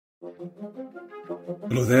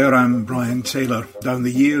Hello there, I'm Brian Taylor. Down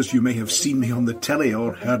the years you may have seen me on the telly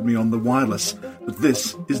or heard me on the wireless, but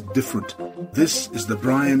this is different. This is the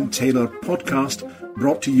Brian Taylor podcast,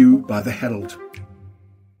 brought to you by The Herald.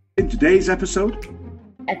 In today's episode...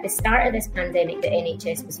 At the start of this pandemic, the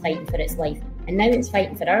NHS was fighting for its life, and now it's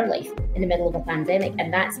fighting for our life in the middle of a pandemic,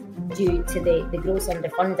 and that's due to the gross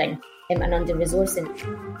underfunding and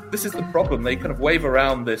under-resourcing. This is the problem. They kind of wave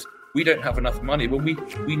around this, we don't have enough money. Well,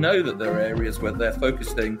 we know that there are areas where they're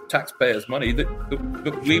focusing taxpayers' money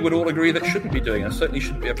that we would all agree that shouldn't be doing, and certainly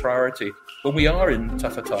shouldn't be a priority when we are in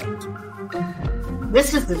tougher times.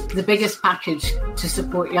 This is the biggest package to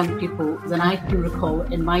support young people than I can recall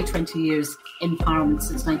in my 20 years in Parliament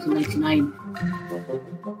since 1999.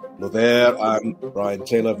 Hello there, I'm Brian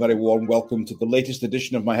Taylor. Very warm welcome to the latest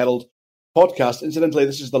edition of my Herald podcast. Incidentally,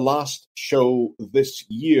 this is the last show this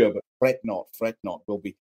year, but fret not. We'll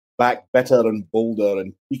be back better and bolder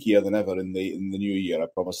and peakier than ever in the new year, I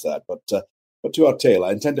promise that. But to our tale,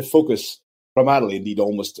 I intend to focus primarily, indeed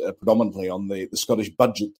almost predominantly, on the Scottish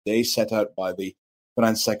budget today, set out by the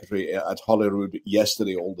Finance Secretary at Holyrood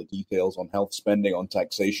yesterday. All the details on health spending, on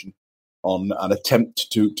taxation, on an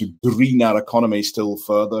attempt to green our economy still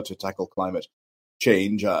further, to tackle climate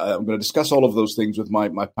change. I'm going to discuss all of those things with my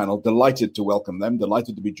panel. Delighted to welcome them.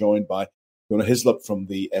 Delighted to be joined by Fiona Hislop from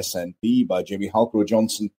the SNP, by Jamie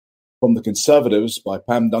Halcrow-Johnson from the Conservatives, by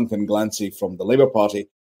Pam Duncan-Glancy from the Labour Party,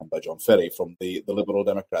 and by John Ferry from the Liberal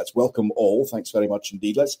Democrats. Welcome all. Thanks very much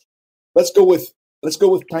indeed. Let's go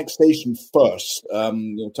with taxation first.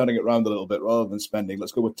 Turning it around a little bit rather than spending.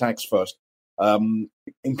 Let's go with tax first.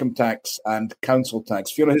 Income tax and council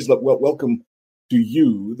tax. Fiona Hislop, welcome to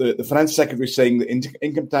you. The Finance Secretary saying that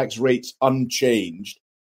income tax rates unchanged,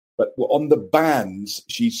 but on the bands,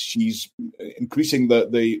 she's increasing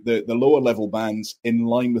the lower level bands in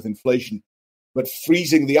line with inflation, but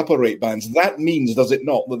freezing the upper rate bands. That means, does it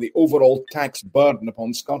not, that the overall tax burden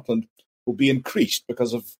upon Scotland will be increased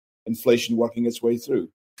because of inflation working its way through?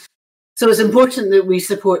 So it's important that we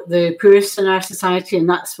support the poorest in our society, and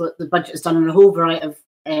that's what the budget has done in a whole variety of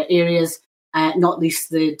areas, not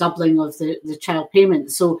least the doubling of the child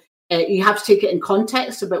payment. So you have to take it in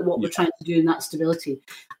context about what we're trying to do in that stability.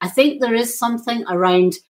 I think there is something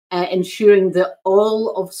around ensuring that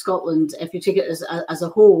all of Scotland, if you take it as a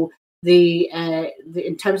whole,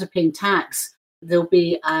 in terms of paying tax, there'll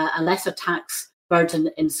be a lesser tax burden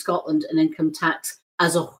in Scotland and income tax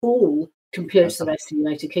as a whole compared to the rest of the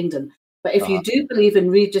United Kingdom. But if you do believe in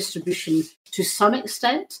redistribution to some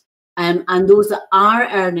extent, and those that are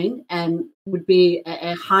earning would be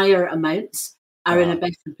higher amounts are in a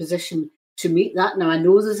better position to meet that. Now, I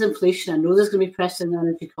know there's inflation, I know there's going to be pressure on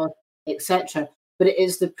energy costs, etc., but it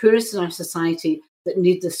is the poorest in our society that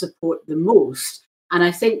need the support the most. And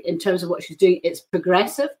I think in terms of what she's doing, it's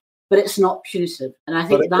progressive, but it's not punitive. And I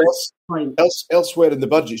think that's the point. Elsewhere in the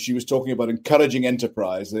budget, she was talking about encouraging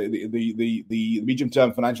enterprise. The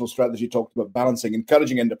medium-term financial strategy talked about balancing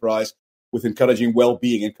encouraging enterprise with encouraging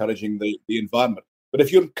well-being, encouraging the environment. But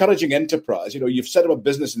if you're encouraging enterprise, you've set up a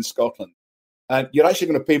business in Scotland, and you're actually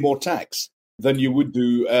going to pay more tax than you would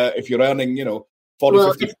do if you're earning, 40,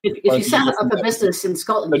 well, 50. If you set up a business in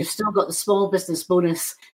Scotland, you've still got the small business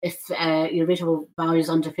bonus if your rateable value is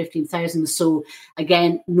under 15,000. So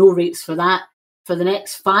again, no rates for that. For the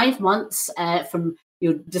next 5 months, from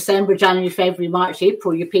December, January, February, March,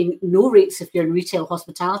 April, you're paying no rates if you're in retail,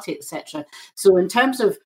 hospitality, etc. So in terms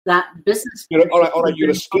of that business... All right,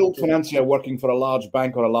 you're a skilled financier working for a large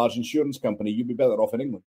bank or a large insurance company, you'd be better off in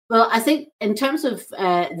England. Well, I think in terms of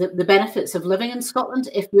the benefits of living in Scotland,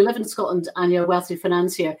 if you live in Scotland and you're a wealthy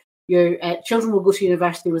financier, your children will go to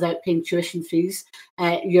university without paying tuition fees.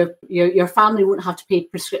 Your family won't have to pay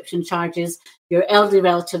prescription charges. Your elderly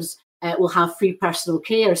relatives will have free personal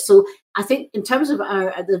care. So I think in terms of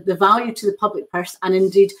the value to the public purse and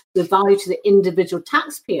indeed the value to the individual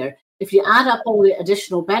taxpayer, if you add up all the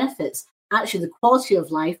additional benefits, actually the quality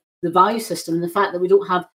of life, the value system, and the fact that we don't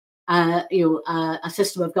have a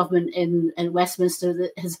system of government in Westminster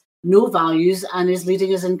that has no values and is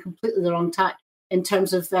leading us in completely the wrong tack in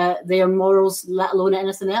terms of their morals, let alone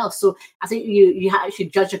anything else. So I think you actually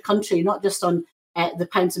judge a country not just on the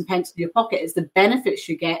pounds and pence in your pocket, it's the benefits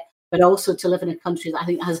you get, but also to live in a country that I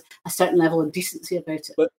think has a certain level of decency about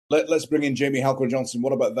it. Let's bring in Jamie Halcrow-Johnson.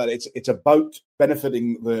 What about that? It's about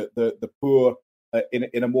benefiting the poor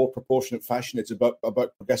in a more proportionate fashion. It's about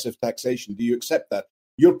progressive taxation. Do you accept that?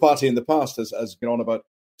 Your party in the past has gone on about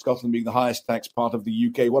Scotland being the highest tax part of the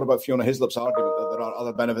UK. What about Fiona Hislop's argument that there are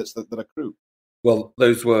other benefits that accrue? Well,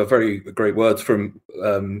 those were very great words from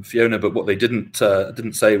Fiona, but what they didn't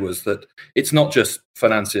say was that it's not just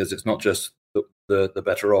financiers, it's not just the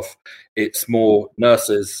better off. It's more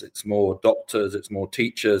nurses, it's more doctors, it's more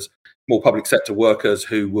teachers, more public sector workers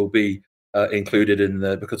who will be included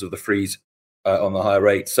because of the freeze on the higher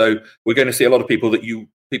rate. So we're going to see a lot of people that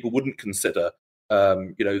people wouldn't consider,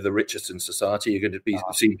 the richest in society. You're going to be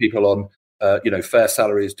seeing people on, fair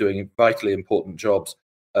salaries doing vitally important jobs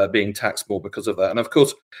being taxed more because of that. And of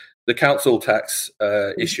course, the council tax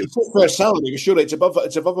issue. Fair salary, surely it's above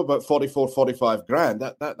about 45 grand.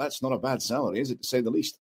 That's not a bad salary, is it, to say the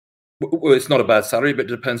least? Well, it's not a bad salary, but it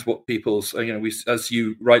depends what people's. As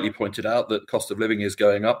you rightly pointed out, that cost of living is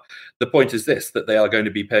going up. The point is this: that they are going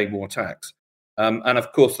to be paying more tax, and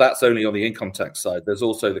of course, that's only on the income tax side. There's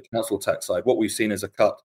also the council tax side. What we've seen is a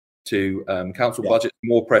cut to council budgets,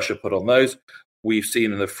 more pressure put on those. We've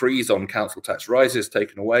seen the freeze on council tax rises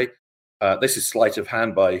taken away. This is sleight of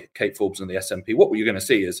hand by Kate Forbes and the SNP. What you're going to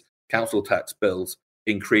see is council tax bills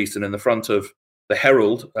increase. And in the front of the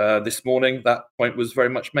Herald this morning, that point was very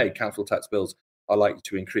much made. Council tax bills are likely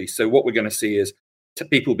to increase. So what we're going to see is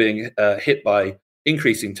people being hit by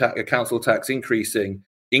increasing council tax, increasing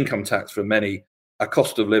income tax for many, a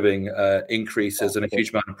cost of living increases and a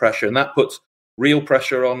huge amount of pressure. And that puts real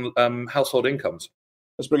pressure on household incomes.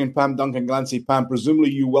 Let's bring in Pam Duncan-Glancy. Pam,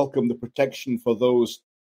 presumably you welcome the protection for those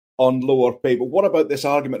on lower pay. But what about this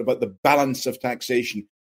argument about the balance of taxation?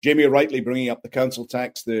 Jamie rightly bringing up the council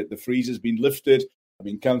tax, the freeze has been lifted. I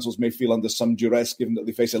mean, councils may feel under some duress given that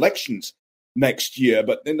they face elections next year,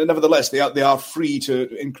 but nevertheless, they are free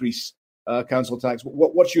to increase council tax.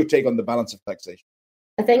 What's your take on the balance of taxation?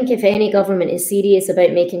 I think if any government is serious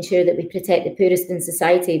about making sure that we protect the poorest in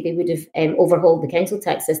society, they would have overhauled the council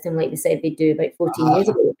tax system like they said they'd do about 14 years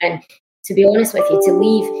ago. And to be honest with you,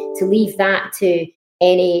 to leave that to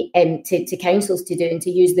any to councils to do and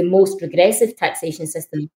to use the most regressive taxation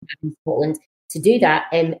system in Scotland to do that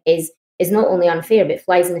is not only unfair but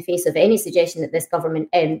flies in the face of any suggestion that this government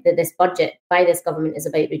that this budget by this government is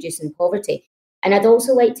about reducing poverty. And I'd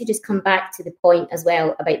also like to just come back to the point as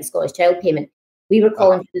well about the Scottish Child Payment. We were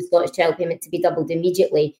calling for the Scottish Child Payment to be doubled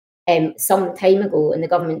immediately some time ago, and the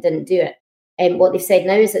government didn't do it. What they've said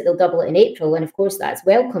now is that they'll double it in April, and of course that's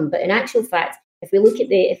welcome. But in actual fact, if we look at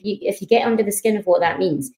if you get under the skin of what that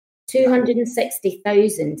means,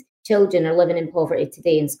 260,000 children are living in poverty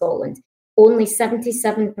today in Scotland. Only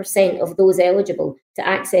 77% of those eligible to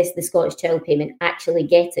access the Scottish Child Payment actually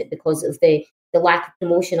get it because of the lack of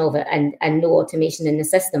promotion of it and no automation in the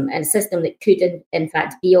system, and a system that could in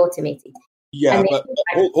fact be automated. Yeah, but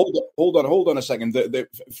hold on a second. The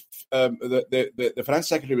finance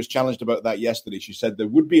secretary was challenged about that yesterday. She said there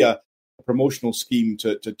would be a promotional scheme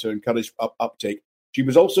to encourage uptake. She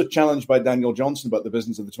was also challenged by Daniel Johnson about the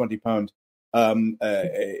business of the £20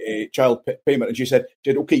 child payment, and she said,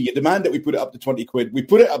 okay, you demand that we put it up to 20 quid. We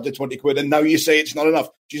put it up to 20 quid, and now you say it's not enough.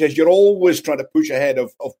 She says you're always trying to push ahead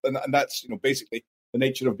of and that's basically the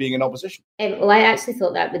nature of being in opposition. Well, I actually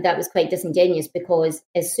thought that was quite disingenuous, because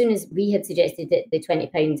as soon as we had suggested that the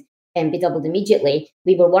 £20 be doubled immediately,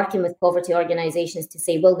 we were working with poverty organisations to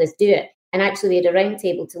say, will this do it? And actually we had a round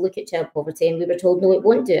table to look at child poverty, and we were told, no, it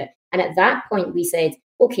won't do it. And at that point we said,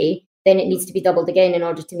 okay, then it needs to be doubled again in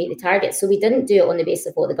order to meet the target. So we didn't do it on the basis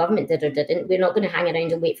of what the government did or didn't. We're not going to hang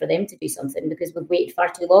around and wait for them to do something, because we've waited far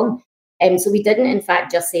too long. So we didn't, in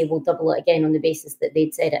fact, just say we'll double it again on the basis that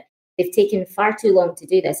they'd said it. They've taken far too long to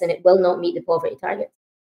do this, and it will not meet the poverty target.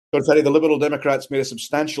 John Ferry, the Liberal Democrats made a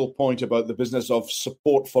substantial point about the business of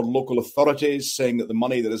support for local authorities, saying that the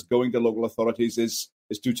money that is going to local authorities is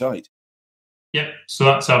too tight. Yeah, so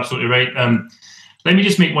that's absolutely right. Let me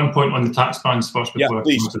just make one point on the tax bands first. Before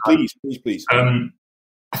please.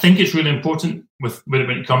 I think it's really important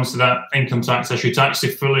when it comes to that income tax issue to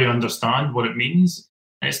actually fully understand what it means.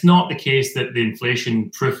 It's not the case that the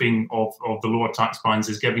inflation proofing of the lower tax bands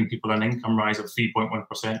is giving people an income rise of 3.1%,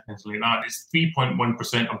 things like that. It's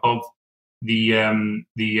 3.1% above the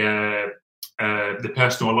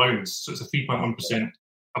personal allowance. So it's a 3.1%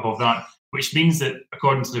 above that, which means that,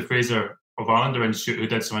 according to the Fraser of Allender Institute, who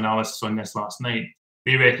did some analysis on this last night,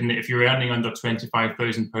 they reckon that if you're earning under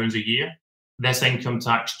 £25,000 a year, this income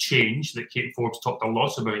tax change that Kate Forbes talked a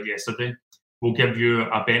lot about yesterday will give you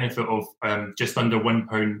a benefit of just under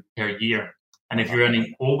 £1 per year. And if you're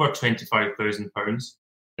earning over £25,000,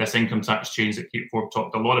 this income tax change that Kate Forbes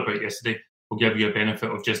talked a lot about yesterday will give you a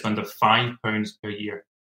benefit of just under £5 per year.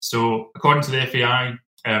 So according to the FAI,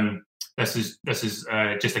 this is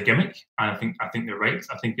just a gimmick, and I think they're right.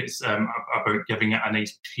 I think it's about giving it a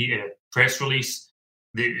nice press release.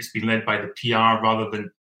 It's been led by the PR rather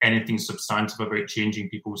than anything substantive about changing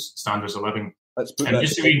people's standards of living. Let's put that.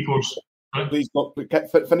 Just to reinforce. Please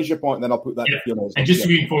finish your point, and then I'll put that. Yeah. And just to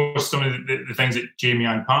reinforce some of the things that Jamie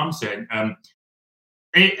and Pam said,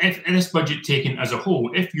 if in this budget taken as a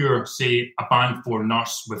whole, if you're, say, a band 4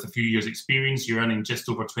 nurse with a few years' experience, you're earning just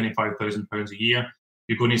over £25,000 a year,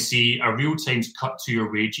 you're going to see a real time cut to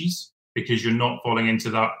your wages because you're not falling into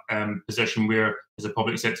that position where, as a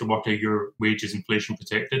public sector worker, your wage is inflation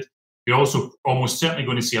protected. You're also almost certainly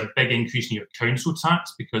going to see a big increase in your council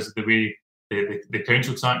tax because of the way the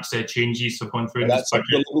council tax changes have gone through. That's up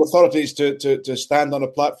to the local authorities to stand on a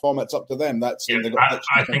platform. It's up to them. I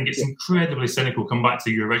think it's incredibly cynical. Come back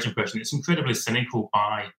to your original question. It's incredibly cynical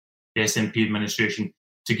by the SNP administration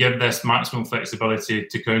to give this maximum flexibility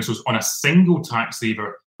to councils on a single tax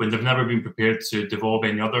lever when they've never been prepared to devolve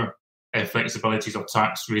any other flexibilities or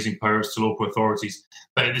tax raising powers to local authorities,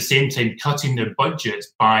 but at the same time cutting their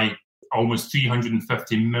budgets by almost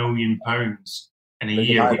 £350 million in a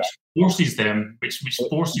year, which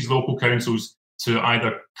forces local councils to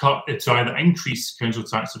either increase council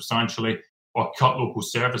tax substantially or cut local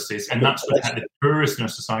services, and that's what hit the poorest in our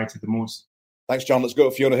society the most. Thanks, John. Let's go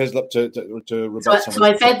to Fiona Hislop to rebut. So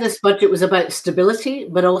I said this budget was about stability,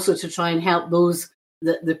 but also to try and help those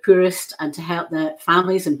the poorest and to help the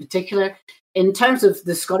families in particular. In terms of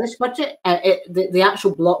the Scottish budget, the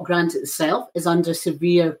actual block grant itself is under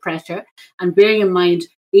severe pressure. And bearing in mind,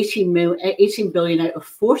 18 billion out of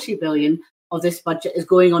 40 billion of this budget is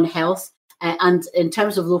going on health. And in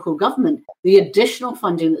terms of local government, the additional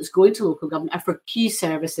funding that's going to local government are for key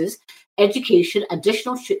services, education,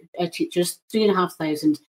 additional teachers,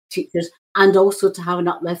 3,500 teachers, and also to have an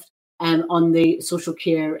uplift on the social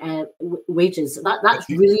care wages. That's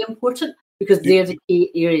really important because they're the key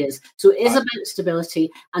areas. So it is about stability,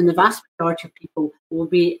 and the vast majority of people will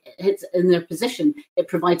be in their position. It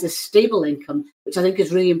provides a stable income, which I think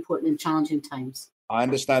is really important in challenging times. I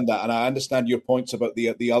understand that, and I understand your points about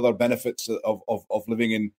the other benefits of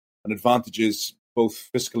living in, and advantages both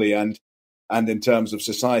fiscally and in terms of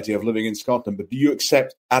society of living in Scotland. But do you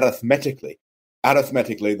accept arithmetically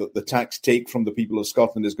that the tax take from the people of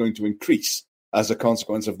Scotland is going to increase as a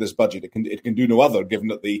consequence of this budget? It can do no other, given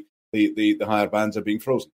that the higher bands are being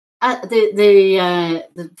frozen.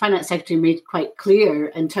 The Finance Secretary made quite clear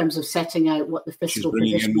in terms of setting out what the fiscal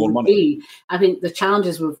position would be. I think the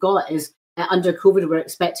challenges we've got is under COVID, we're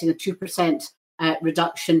expecting a 2%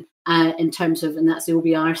 reduction in terms of, and that's the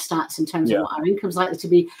OBR stats in terms of what our income's likely to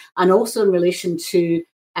be, and also in relation to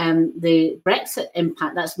the Brexit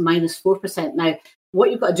impact, that's minus 4%. Now, what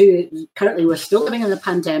you've got to do, currently we're still living in the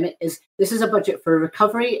pandemic, is this is a budget for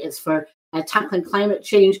recovery, it's for tackling climate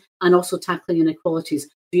change and also tackling inequalities.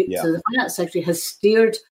 So the Finance Secretary has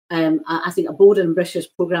steered, I think, a bold and ambitious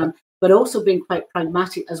programme, but also being quite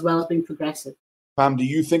pragmatic as well as being progressive. Pam, do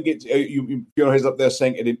you think Fiona is up there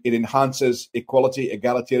saying it enhances equality,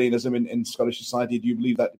 egalitarianism in Scottish society? Do you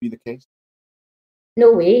believe that to be the case?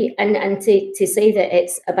 No way. And to say that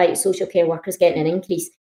it's about social care workers getting an increase,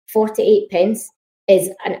 48 pence is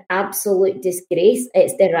an absolute disgrace.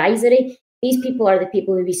 It's derisory. These people are the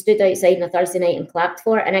people who we stood outside on a Thursday night and clapped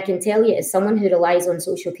for. And I can tell you, as someone who relies on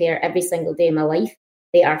social care every single day of my life,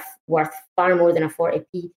 they are worth far more than a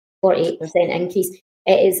 48% increase.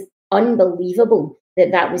 It is unbelievable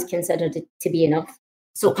that was considered to be enough.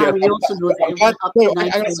 So, Pam, you also know that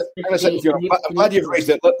I'm glad you've raised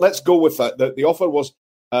it. Let's go with that. The offer was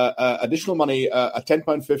additional money, a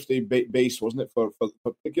 £10.50 base, wasn't it, for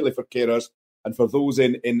particularly for carers and for those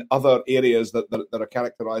in other areas that are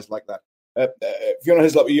characterised like that. Fiona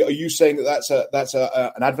Hislop, are you saying that's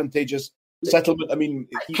an advantageous settlement? I mean,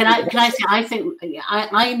 can I say I think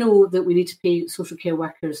I know that we need to pay social care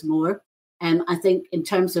workers more. I think in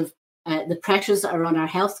terms of the pressures that are on our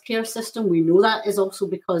healthcare system, we know that is also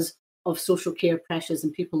because of social care pressures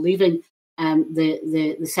and people leaving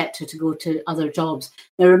the sector to go to other jobs.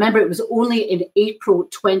 Now, remember, it was only in April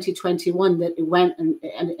 2021 that it went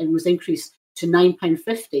and was increased to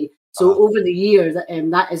 £9.50. So over the year,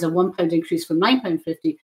 that is a £1 increase from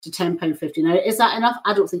 £9.50 to £10.50. Now, is that enough?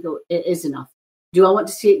 I don't think it is enough. Do I want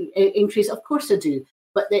to see an increase? Of course I do.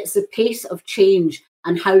 But it's the pace of change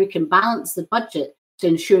and how we can balance the budget to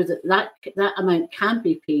ensure that amount can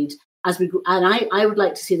be paid as we go. And I would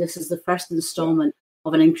like to see this as the first instalment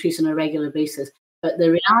of an increase on a regular basis. But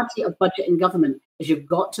the reality of budget in government is you've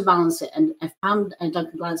got to balance it. And if Pam and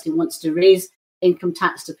Duncan Glancy wants to raise income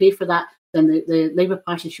tax to pay for that, then the Labour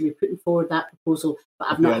Party should be putting forward that proposal.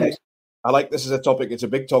 But I've not heard. I like this as a topic. It's a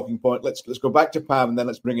big talking point. Let's go back to Pam and then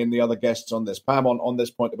let's bring in the other guests on this. Pam, on this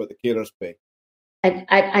point about the carers' pay.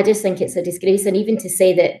 I just think it's a disgrace. And even to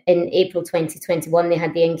say that in April 2021, they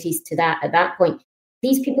had the increase to that at that point,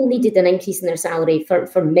 these people needed an increase in their salary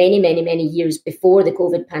for many, many, many years before the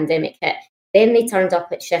COVID pandemic hit. Then they turned up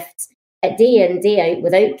at shifts, day in, day out,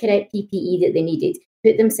 without correct PPE that they needed,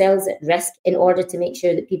 put themselves at risk in order to make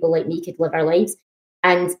sure that people like me could live our lives.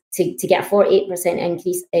 And to get a 48%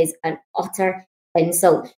 increase is an utter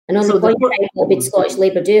insult. And on the point of what would Scottish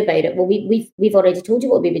Labour do about it? Well, we've already told you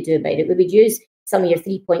what we would do about it. We would use some of your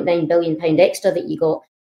 £3.9 billion extra that you got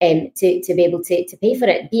to be able to pay for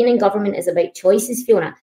it. Being in government is about choices,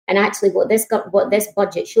 Fiona. And actually, what this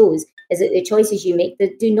budget shows is that the choices you make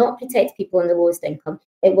that do not protect people on the lowest income.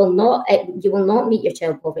 You will not meet your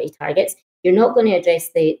child poverty targets. You're not going to address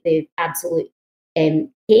the absolute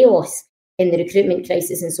chaos in the recruitment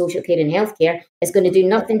crisis in social care and healthcare. It's going to do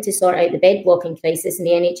nothing to sort out the bed blocking crisis, and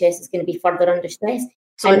the NHS is going to be further under stress.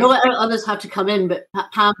 So I know that others have to come in, but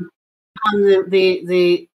Pam,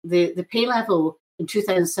 the pay level in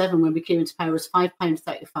 2007 when we came into power was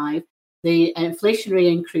 £5.35. The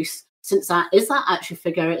inflationary increase since that is that actual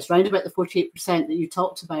figure. It's round about the 48% that you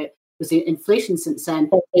talked about. Was the inflation since then?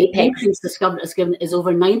 The increase this government has given is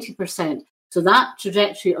over 90%. So that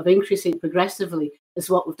trajectory of increasing progressively is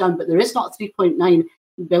what we've done. But there is not 3.9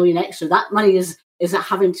 billion extra. That money is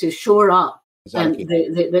having to shore up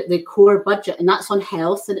the core budget, and that's on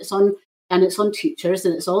health, and it's on teachers,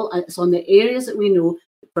 and it's on the areas that we know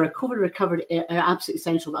for a COVID recovery are absolutely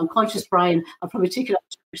essential. But I'm conscious, Brian, I'll probably take it up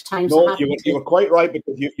too much time. No, you were quite right,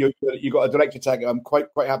 because you got a direct attack. I'm quite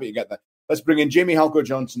happy to get that. Let's bring in Jamie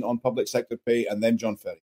Halker-Johnson on public sector pay, and then John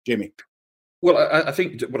Ferry. Jamie. Well, I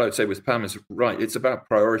think what I would say with Pam is right. It's about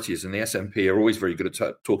priorities, and the SNP are always very good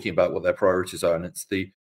at talking about what their priorities are, and it's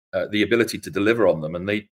the ability to deliver on them, and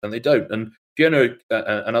they don't. And Fiona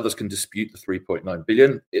and others can dispute the 3.9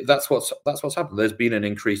 billion. That's what's happened. There's been an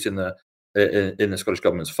increase in the Scottish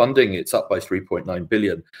Government's funding. It's up by 3.9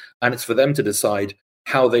 billion, and it's for them to decide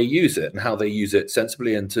how they use it and how they use it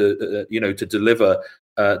sensibly, and to deliver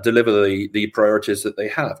the priorities that they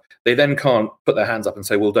have. They then can't put their hands up and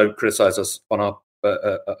say, "Well, don't criticise us on our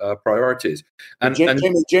priorities." And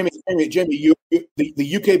Jamie,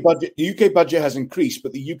 the UK budget has increased,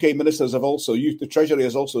 but the UK ministers have also the Treasury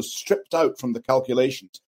has also stripped out from the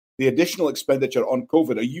calculations the additional expenditure on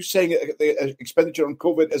COVID. Are you saying the expenditure on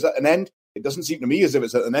COVID is at an end? It doesn't seem to me as if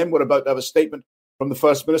it's at an end. We're about to have a statement from the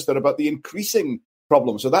First Minister about the increasing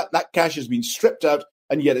problem. So that cash has been stripped out,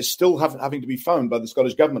 and yet it's still having to be found by the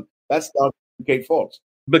Scottish Government. That's the Kate Forbes.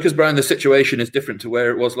 Because, Brian, the situation is different to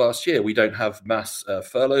where it was last year. We don't have mass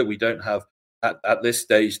furlough. We don't have at this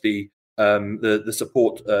stage the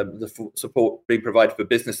support being provided for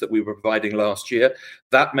business that we were providing last year.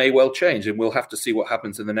 That may well change, and we'll have to see what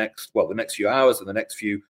happens in the next few hours, and the next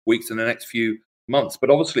few weeks, and the next few months.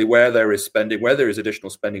 But obviously, where there is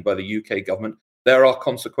additional spending by the UK government, there are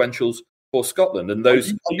consequentials for Scotland, and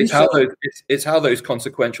it's how those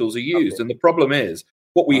consequentials are used. Okay. And the problem is,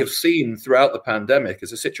 what we have seen throughout the pandemic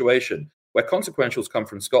is a situation where consequentials come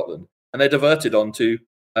from Scotland and they're diverted onto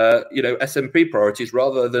SNP priorities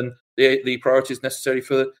rather than the priorities necessary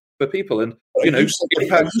for people. And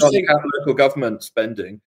impacts on local government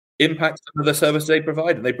spending impacts some of the services they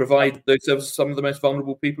provide, and they provide those services to some of the most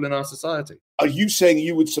vulnerable people in our society. Are you saying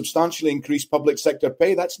you would substantially increase public sector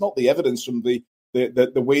pay? That's not the evidence from the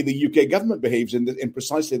way the UK government behaves in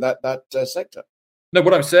precisely that sector. No,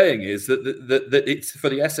 what I'm saying is that it's for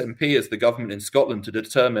the SNP as the government in Scotland to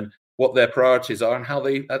determine what their priorities are and how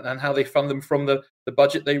they fund them from the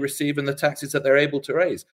budget they receive and the taxes that they're able to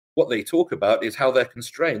raise. What they talk about is how they're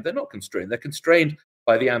constrained. They're not constrained. They're constrained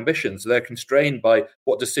by the ambitions. They're constrained by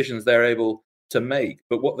what decisions they're able to make.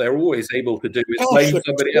 But what they're always able to do is blame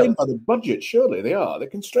somebody else. By the budget, surely they are. They're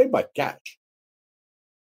constrained by cash.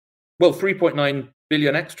 Well, 3.9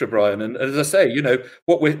 billion extra, Brian, and as I say,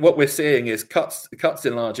 what we're seeing is cuts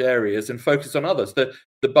in large areas and focus on others. The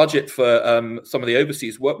budget for some of the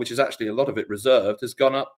overseas work, which is actually a lot of it reserved, has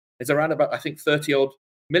gone up. It's around about, I think, 30 odd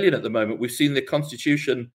million at the moment. We've seen the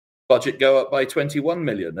Constitution budget go up by 21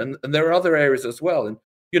 million, and there are other areas as well. And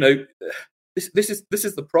this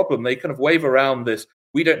is the problem. They kind of wave around this.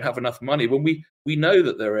 We don't have enough money when we know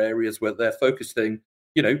that there are areas where they're focusing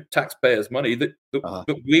taxpayers' money that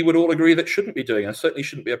we would all agree that shouldn't be doing, and certainly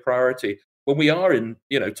shouldn't be a priority when we are in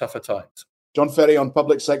tougher times. John Ferry, on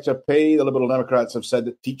public sector pay, the Liberal Democrats have said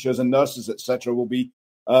that teachers and nurses, etc., will be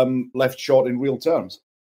left short in real terms.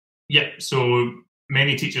 Yeah, so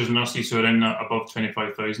many teachers and nurses who are in that above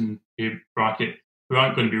 25,000 pay bracket who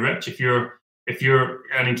aren't going to be rich. If you're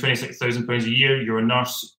earning £26,000 a year, you're a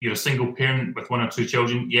nurse, you're a single parent with one or two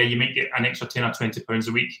children, yeah, you might get an extra £10 or £20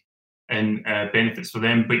 a week in benefits for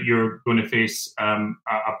them, but you're going to face a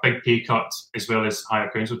big pay cut as well as higher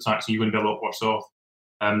council tax, and you're going to be a lot worse off.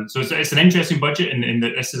 So it's an interesting budget, in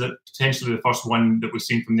that this is potentially the first one that we've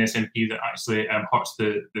seen from the SNP that actually hurts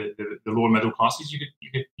the lower middle classes, you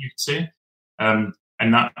could say. And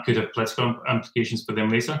and that could have political implications for them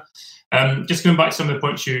later. Just going back to some of the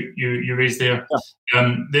points you raised there,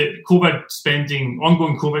 the COVID spending,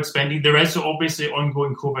 ongoing COVID spending, there is obviously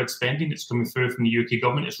ongoing COVID spending that's coming through from the UK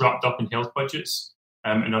government. It's wrapped up in health budgets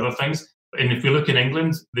and other things. And if we look in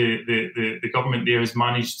England, the government there has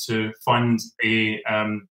managed to fund a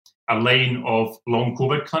line of long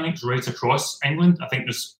COVID clinics right across England. I think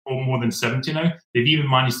there's more than 70 now. They've even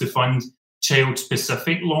managed to fund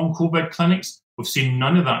child-specific long COVID clinics. We've seen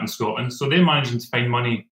none of that in Scotland. So they're managing to find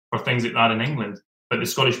money for things like that in England. But the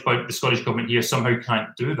Scottish government here somehow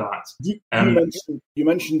can't do that. You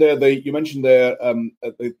mentioned there the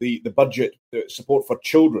budget support for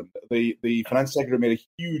children. The Finance Secretary made a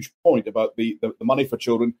huge point about the money for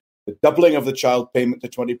children, the doubling of the child payment to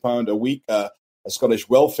 £20 a week, a Scottish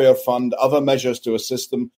welfare fund, other measures to assist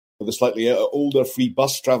them with the slightly older, free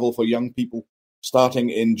bus travel for young people starting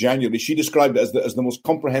in January. She described it as the most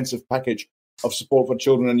comprehensive package of support for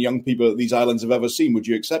children and young people that these islands have ever seen. Would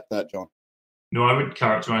you accept that, John? No, I wouldn't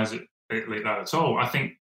characterise it like that at all. I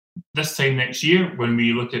think this time next year, when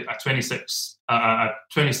we look at a 26,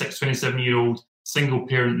 27-year-old single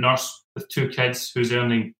parent nurse with 2 kids who's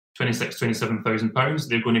earning £27,000,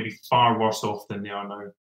 they're going to be far worse off than they are now.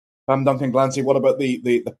 Duncan Glancy, what about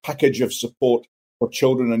the package of support for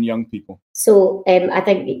children and young people? So I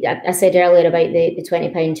think I said earlier about the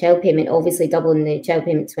 £20 child payment. Obviously, doubling the child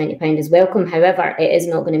payment to £20 is welcome. However, it is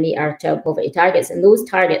not going to meet our child poverty targets. And those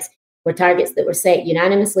targets were targets that were set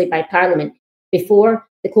unanimously by Parliament before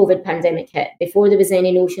the COVID pandemic hit, before there was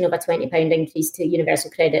any notion of a £20 increase to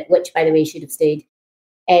universal credit, which, by the way, should have stayed,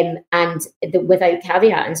 without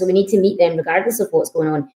caveat. And so we need to meet them regardless of what's going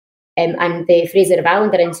on. And the Fraser of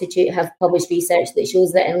Allender Institute have published research that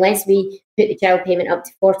shows that unless we put the child payment up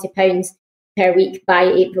to £40 per week by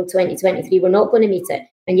April 2023, we're not going to meet it.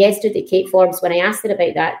 And yesterday, Kate Forbes, when I asked her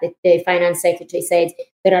about that, the Finance Secretary said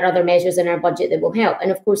there are other measures in our budget that will help.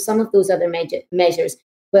 And of course, some of those other measures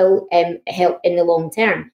will help in the long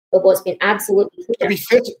term. But what's been absolutely clear...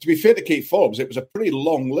 To be fair to Kate Forbes, it was a pretty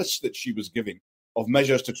long list that she was giving of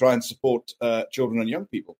measures to try and support children and young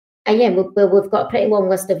people. And yeah, we've got a pretty long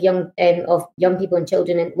list of young people and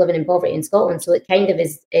children living in poverty in Scotland, so it kind of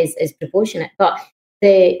is proportionate. But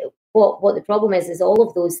what the problem is all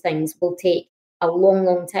of those things will take a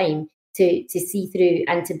long time to see through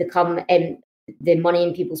and to become the money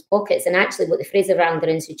in people's pockets. And actually, what the Fraser of Allender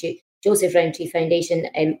Institute, Joseph Rowntree Foundation,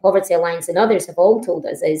 Poverty Alliance, and others have all told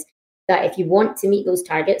us is that if you want to meet those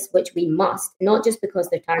targets, which we must, not just because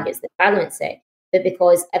they're targets that Parliament set, but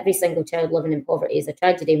because every single child living in poverty is a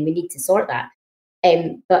tragedy and we need to sort that.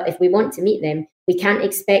 But if we want to meet them, we can't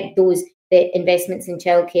expect the investments in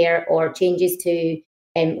childcare or changes to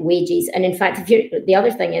wages. And in fact, the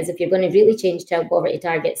other thing is, if you're going to really change child poverty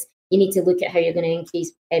targets, you need to look at how you're going to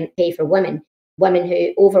increase pay for women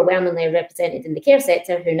who overwhelmingly are represented in the care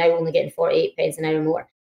sector, who are now only getting 48 pence an hour more.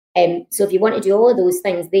 So if you want to do all of those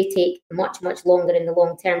things, they take much longer in the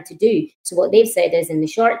long term to do. So what they've said is, in the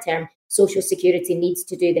short term, Social Security needs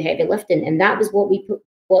to do the heavy lifting, and that was what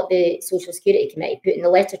the Social Security Committee put in the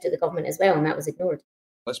letter to the government as well, and that was ignored.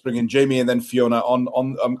 Let's bring in Jamie and then Fiona. I'm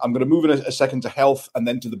going to move in a second to health and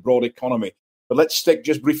then to the broad economy, but let's stick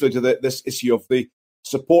just briefly to this issue of the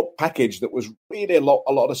support package that was really a lot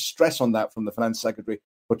of stress on that from the Finance Secretary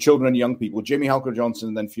for children and young people. Jamie Halker-Johnson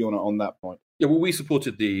and then Fiona on that point. Yeah, well, we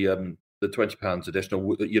supported the £20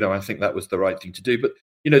 additional. I think that was the right thing to do, but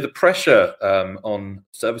the pressure on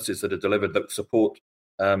services that are delivered that support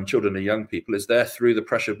children and young people is there through the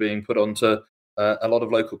pressure being put onto a lot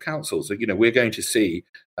of local councils. So, we're going to see,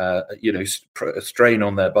 a strain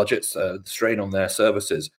on their budgets, strain on their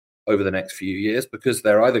services over the next few years, because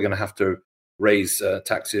they're either going to have to raise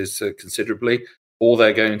taxes considerably, or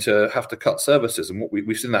they're going to have to cut services. And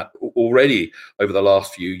we've seen that already over the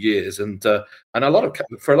last few years. And for a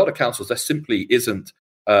lot of councils, there simply isn't,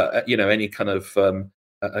 any kind of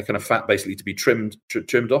a kind of fat basically to be trimmed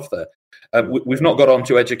off there. We've not got on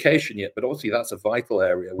to education yet, but obviously that's a vital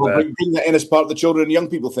area. Well, bring that in as part of the children and young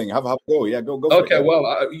people thing. Have a go. Yeah, go. Okay, well,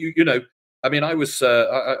 I was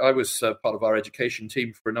part of our education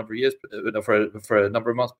team for a number of years, for a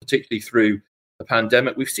number of months, particularly through the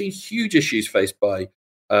pandemic. We've seen huge issues faced by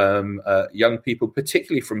young people,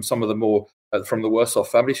 particularly from some of the more from the worse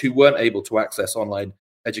off families who weren't able to access online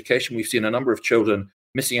education. We've seen a number of children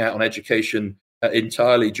missing out on education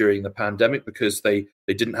entirely during the pandemic because they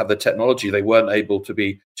didn't have the technology. They weren't able to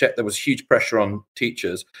be checked. There was huge pressure on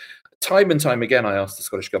teachers. Time and time again, I asked the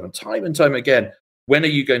Scottish Government, time and time again, when are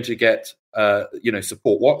you going to get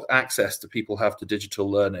support? What access do people have to digital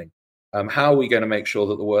learning? How are we going to make sure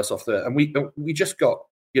that the worse off there? And we just got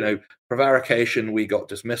prevarication, we got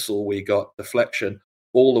dismissal, we got deflection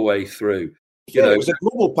all the way through. It was a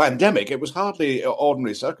global pandemic. It was hardly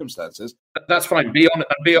ordinary circumstances. That's fine. Be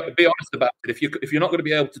honest about it. If you're not going to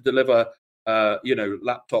be able to deliver,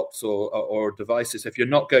 laptops or devices, if you're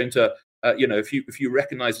not going to, if you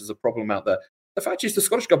recognise there's a problem out there, the fact is the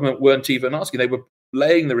Scottish Government weren't even asking. They were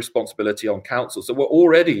laying the responsibility on councils. So we're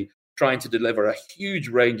already trying to deliver a huge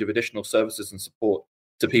range of additional services and support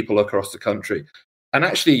to people across the country. And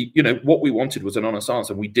actually, what we wanted was an honest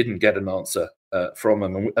answer. We didn't get an answer from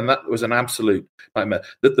them. And that was an absolute nightmare.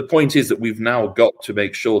 The point is that we've now got to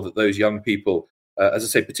make sure that those young people, as I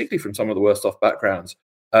say, particularly from some of the worst off backgrounds,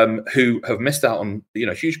 who have missed out on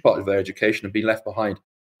a huge part of their education and been left behind,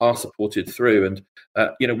 are supported through. And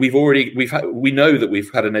we know that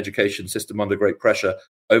we've had an education system under great pressure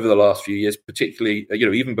over the last few years, particularly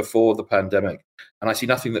even before the pandemic. And I see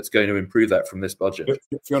nothing that's going to improve that from this budget.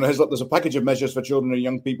 Fiona Hislop, there's a package of measures for children and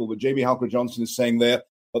young people, but Jamie Halker-Johnson is saying there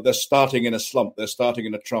that they're starting in a slump, they're starting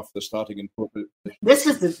in a trough, they're starting in. This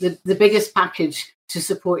is the biggest package to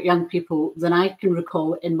support young people than I can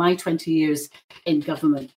recall in my 20 years in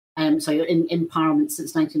government. In Parliament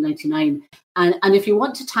since 1999. And if you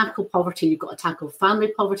want to tackle poverty, you've got to tackle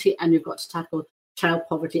family poverty and you've got to tackle child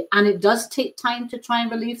poverty. And it does take time to try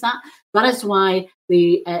and relieve that. That is why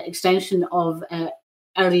the extension of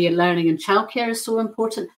early learning and childcare is so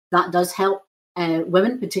important. That does help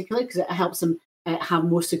women particularly because it helps them have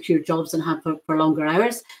more secure jobs and have for longer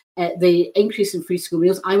hours. The increase in free school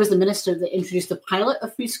meals. I was the minister that introduced the pilot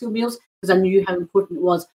of free school meals because I knew how important it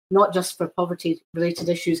was, not just for poverty-related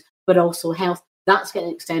issues, but also health. That's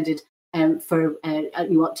getting extended for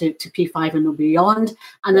you up to P5 and beyond.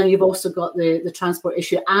 And then you've also got the transport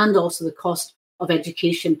issue and also the cost of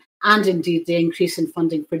education and indeed the increase in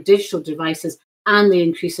funding for digital devices and the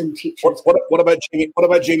increase in teachers. What about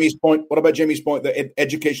Jamie's point? What about Jamie's point that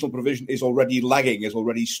educational provision is already lagging, is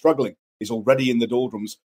already struggling, is already in the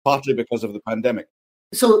doldrums, partly because of the pandemic?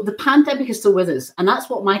 So the pandemic is still with us, and that's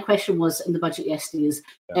what my question was in the budget yesterday. Is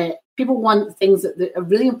people want things that are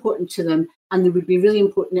really important to them, and they would be really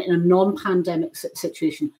important in a non-pandemic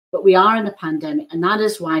situation. But we are in a pandemic, and that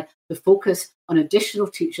is why the focus on additional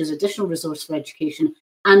teachers, additional resource for education,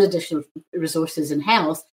 and additional resources in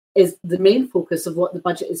health is the main focus of what the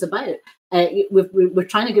budget is about. We're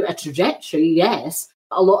trying to give a trajectory, yes,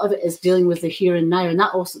 but a lot of it is dealing with the here and now, and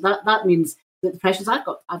that means that the pressures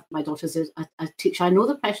my daughter's a teacher, I know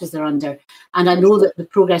the pressures they're under, and I know that the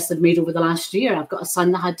progress they've made over the last year. I've got a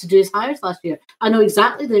son that had to do his hires last year. I know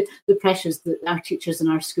exactly the pressures that our teachers in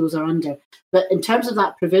our schools are under. But in terms of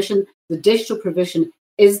that provision, the digital provision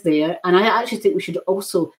is there, and I actually think we should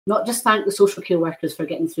also not just thank the social care workers for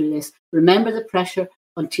getting through this. Remember the pressure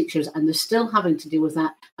on teachers, and they're still having to deal with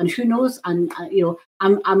that. And who knows? And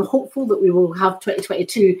I'm hopeful that we will have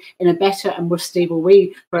 2022 in a better and more stable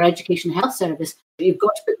way for our education health service. But you've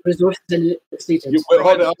got to put resources in that's needed. Hang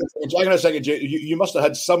on a second, you must have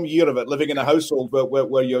had some year of it living in a household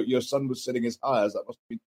where your son was sitting his hires. That must have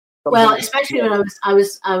been. Well, especially when I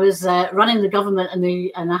was running the government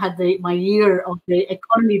and I had my year of the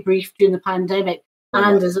economy brief during the pandemic.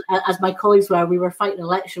 And as my colleagues were, we were fighting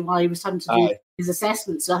election while he was having to do his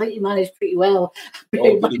assessment. So I think he managed pretty well.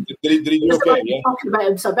 Oh, did he do okay? Yeah. Talking about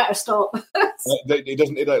him, so I better stop. He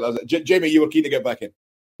doesn't. Jamie, you were keen to get back in.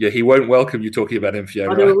 Yeah, he won't welcome you talking about him,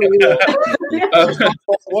 Fiona.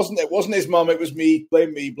 It wasn't his mum. It was me.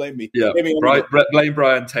 Blame me. Yeah, blame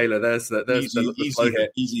Brian Taylor. There's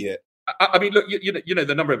easy hit. I mean, look,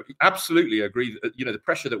 the number of absolutely agree. The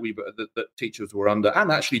pressure that teachers were under,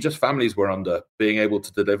 and actually just families were under, being able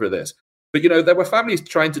to deliver this. But there were families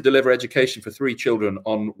trying to deliver education for 3 children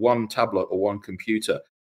on one tablet or one computer.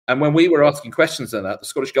 And when we were asking questions on that, the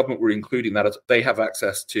Scottish Government were including that as they have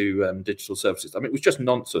access to digital services. I mean, it was just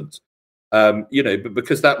nonsense.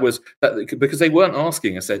 Because because they weren't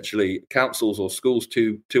asking essentially councils or schools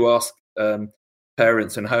to ask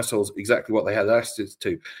parents and households exactly what they had access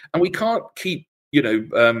to. And we can't keep,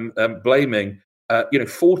 blaming,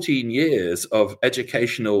 14 years of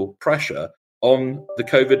educational pressure on the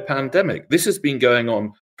COVID pandemic. This has been going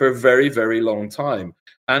on for a very, very long time.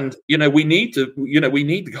 And, we need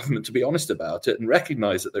the government to be honest about it and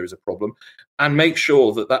recognize that there is a problem and make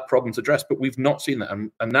sure that problem's addressed. But we've not seen that.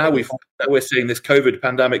 And now we're seeing this COVID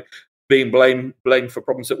pandemic being blamed for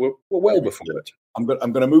problems that were well before it. I'm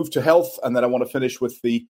going to move to health, and then I want to finish with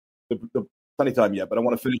the plenty time yet, but I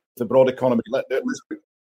want to finish with the broad economy.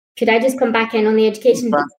 Could I just come back in on the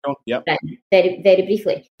education? Yeah. Very, very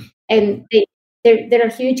briefly. There are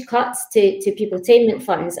huge cuts to pupil attainment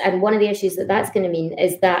funds, and one of the issues that's going to mean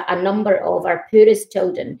is that a number of our poorest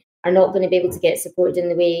children are not going to be able to get supported in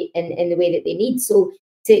the way that they need. So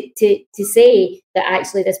to say that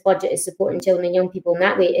actually this budget is supporting children and young people in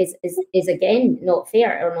that way is again not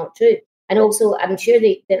fair or not true. And also, I'm sure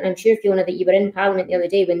Fiona that you were in Parliament the other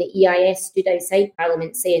day when the EIS stood outside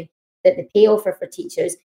Parliament saying that the pay offer for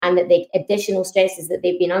teachers and that the additional stresses that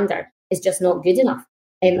they've been under is just not good enough.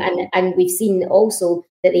 And we've seen also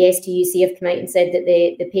that the STUC have come out and said that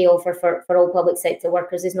the pay offer for all public sector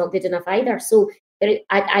workers is not good enough either. So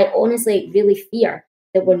I honestly really fear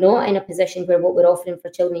that we're not in a position where what we're offering for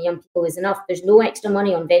children and young people is enough. There's no extra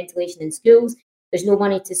money on ventilation in schools. There's no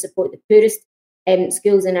money to support the poorest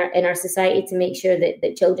schools in our society to make sure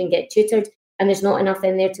that children get tutored. And there's not enough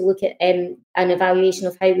in there to look at an evaluation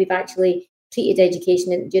of how we've actually treated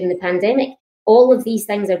education during the pandemic. All of these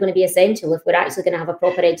things are going to be essential if we're actually going to have a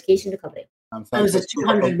proper education recovery. There was a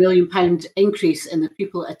 £200 million increase in the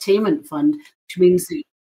Pupil Attainment Fund, which means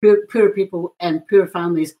that poor people and poor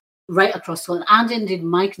families right across Scotland, and indeed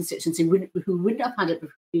my constituency, who wouldn't have had it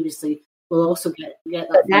previously, will also get that.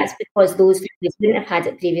 But that's because those families wouldn't have had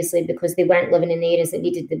it previously because they weren't living in the areas that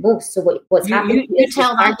needed the most. So what's happening? You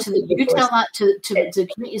tell that to the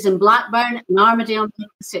communities in Blackburn and Armadale and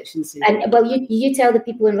constituency. And well, you tell the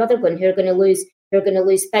people in Rutherglen who are going to lose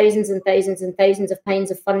thousands and thousands and thousands of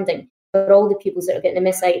pounds of funding for all the pupils that are getting to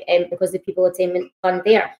miss out because the Pupil Attainment Fund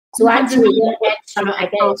there. So actually,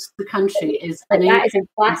 across the country that is a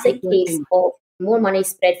classic case of more money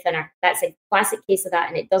spread thinner. That's a classic case of that,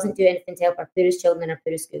 and it doesn't do anything to help our poorest children in our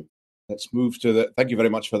poorest schools. Let's move to thank you very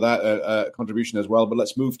much for that contribution as well. But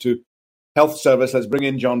let's move to health service. Let's bring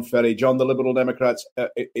in John Ferry. John, the Liberal Democrats,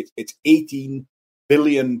 it's £18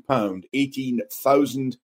 billion,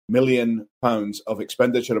 18,000 million pounds of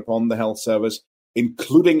expenditure upon the health service,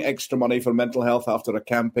 including extra money for mental health after a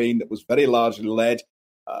campaign that was very largely led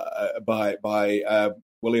by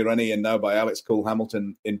Willie Rennie and now by Alex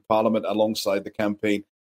Cole-Hamilton in Parliament alongside the campaign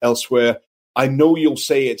elsewhere. I know you'll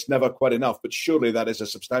say it's never quite enough, but surely that is a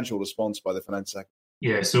substantial response by the Finance Secretary.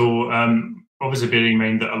 Yeah, so obviously bearing in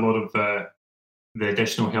mind that a lot of the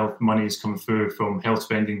additional health money has come through from health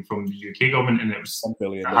spending from the UK government, and it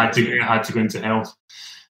had to go into health.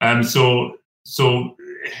 So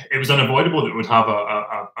it was unavoidable that it would have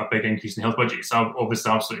a big increase in health budget. It's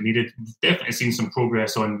obviously absolutely needed. We've definitely seen some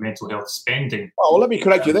progress on mental health spending. Well, let me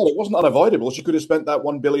correct you there. It wasn't unavoidable. She could have spent that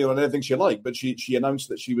 $1 billion on anything she liked, but she announced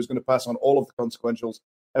that she was going to pass on all of the consequentials,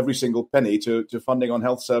 every single penny, to funding on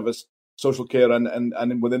health service, social care,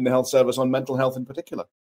 and within the health service on mental health in particular,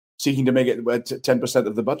 seeking to make it 10%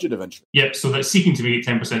 of the budget eventually. Yep. So that's seeking to make it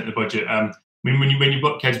 10% of the budget. I mean, when you've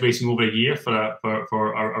got kids waiting over a year for a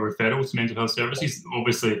referral to mental health services,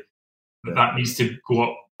 obviously that needs to go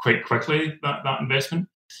up quite quickly, that investment.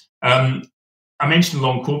 I mentioned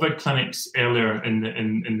long COVID clinics earlier in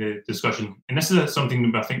the discussion, and this is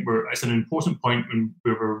something that I think it's an important point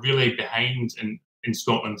where we're really behind in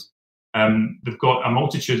Scotland. They've got a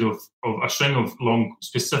multitude of a string of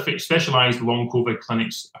specialised long COVID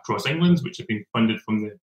clinics across England, which have been funded from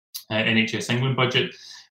the NHS England budget.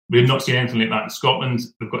 We've not seen anything like that in Scotland.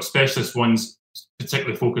 We've got specialist ones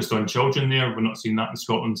particularly focused on children there. We're not seeing that in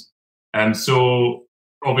Scotland. So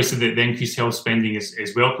obviously the increased health spending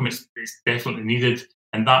is welcome. It's definitely needed.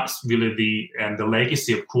 And that's really the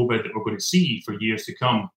legacy of COVID that we're going to see for years to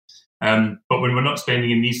come. But when we're not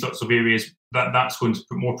spending in these sorts of areas, that's going to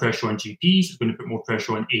put more pressure on GPs. It's going to put more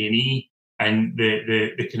pressure on A&E, and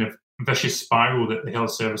the kind of vicious spiral that the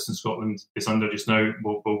health service in Scotland is under just now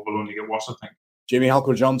will only get worse, I think. Jamie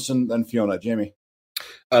Halker-Johnson, then Fiona. Jamie.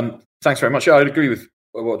 Thanks very much. I'd agree with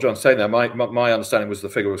what John's saying there. My understanding was the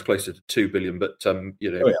figure was closer to 2 billion, but it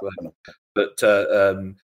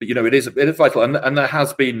is vital, and there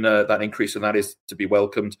has been that increase, and that is to be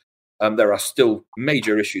welcomed. There are still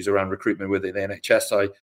major issues around recruitment within the NHS.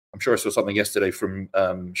 I'm sure I saw something yesterday from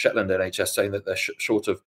Shetland NHS saying that they're short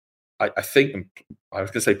of. I think I was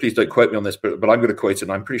going to say, please don't quote me on this, but I'm going to quote it.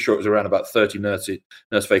 And I'm pretty sure it was around about 30 nurse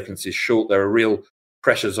vacancies short. There are real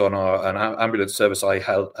pressures on an ambulance service. I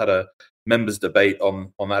had a members' debate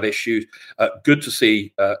on that issue. Good to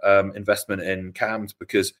see investment in CAMHS,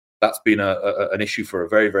 because that's been an issue for a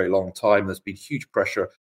very, very long time. There's been huge pressure,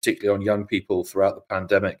 particularly on young people throughout the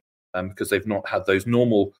pandemic, because they've not had those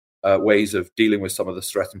normal ways of dealing with some of the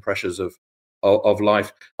stress and pressures of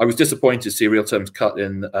life. I was disappointed to see real terms cut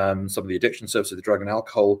in some of the addiction services, the drug and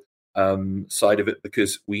alcohol side of it,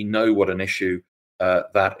 because we know what an issue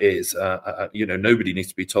that is. Nobody needs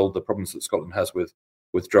to be told the problems that Scotland has with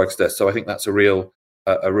drugs there. So I think that's a real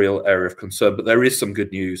area of concern. But there is some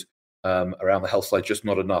good news around the health side, just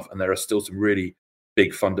not enough, and there are still some really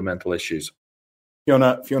big fundamental issues.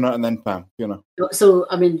 Fiona, and then Pam. Fiona. So,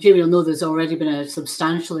 I mean, Jamie will know there's already been a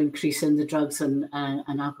substantial increase in the drugs and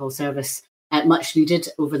alcohol service much needed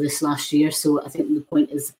over this last year. So I think the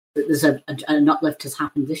point is that there's an uplift has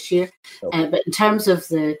happened this year. Okay. But in terms of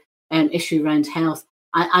the issue around health,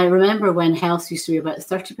 I remember when health used to be about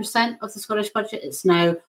 30% of the Scottish budget. It's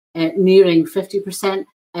now nearing 50%,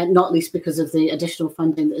 not least because of the additional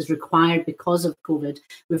funding that is required because of COVID.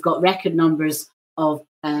 We've got record numbers of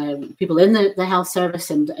people in the health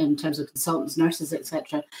service and in terms of consultants, nurses,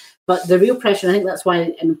 etc. But the real pressure, I think that's why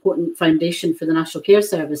an important foundation for the National Care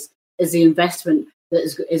Service is the investment that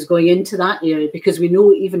is going into that area, because we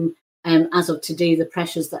know even as of today, the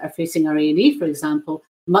pressures that are facing our A&E, for example,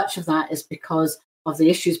 much of that is because of the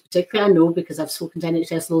issues, particularly I know because I've spoken to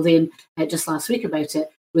NHS Lothian just last week about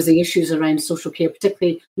it, was the issues around social care,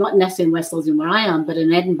 particularly not necessarily in West Lothian where I am, but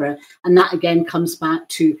in Edinburgh. And that again comes back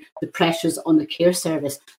to the pressures on the care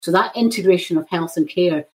service. So that integration of health and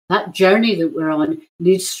care, that journey that we're on,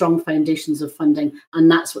 needs strong foundations of funding. And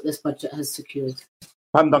that's what this budget has secured.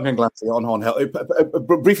 Pam Duncan-Glancy on health.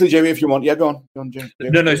 Briefly, Jamie, if you want. Yeah, go on, Jamie.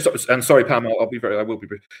 No. And sorry, Pam. I will be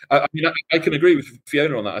brief. I mean, I can agree with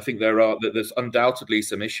Fiona on that. I think there's undoubtedly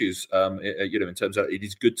some issues. In terms of it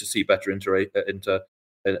is good to see better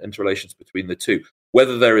interrelations between the two.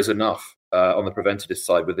 Whether there is enough on the preventative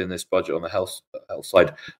side within this budget on the health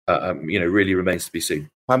side, really remains to be seen.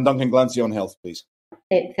 Pam Duncan-Glancy on health, please.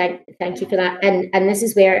 Thank you for that. And this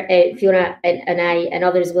is where Fiona and I and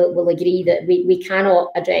others will agree that we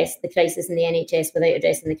cannot address the crisis in the NHS without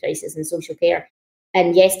addressing the crisis in social care.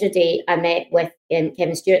 And yesterday I met with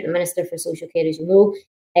Kevin Stewart, the Minister for Social Care, as you know,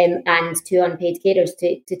 and two unpaid carers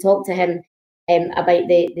to talk to him about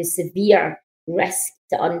the severe risk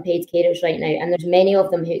to unpaid carers right now. And there's many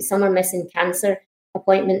of them who, some are missing cancer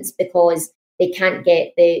appointments because they can't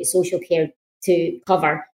get the social care to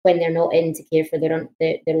cover when they're not in to care for their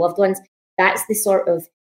loved ones. That's the sort of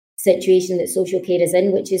situation that social care is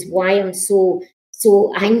in, which is why I'm so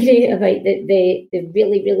angry about the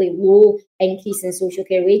really, really low increase in social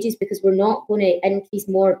care wages, because we're not going to increase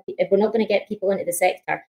more. We're not going to get people into the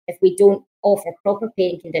sector if we don't offer proper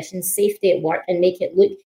paying conditions, safety at work, and make it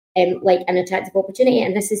look like an attractive opportunity.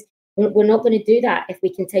 And we're not going to do that if we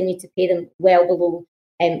continue to pay them well below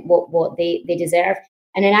what they deserve.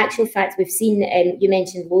 And in actual fact, we've seen, you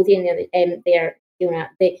mentioned Lothian there, Fiona,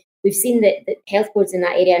 we've seen that health boards in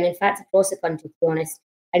that area, and in fact across the country, to be honest,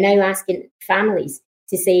 are now asking families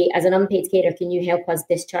to say, as an unpaid carer, can you help us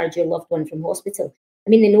discharge your loved one from hospital? I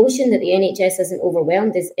mean, the notion that the NHS isn't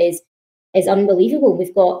overwhelmed is unbelievable.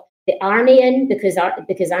 We've got the Army in because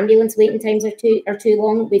ambulance waiting times are too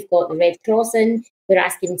long. We've got the Red Cross in. We're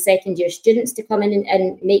asking second-year students to come in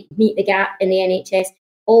and meet the gap in the NHS.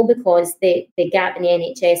 All because the gap in the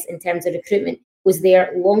NHS in terms of recruitment was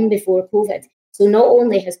there long before COVID. So not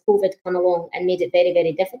only has COVID come along and made it very,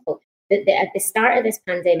 very difficult, but at the start of this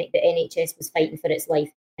pandemic, the NHS was fighting for its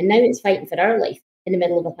life. And now it's fighting for our life in the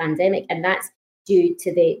middle of a pandemic. And that's due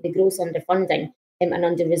to the gross underfunding and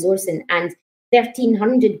under-resourcing. And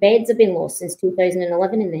 1,300 beds have been lost since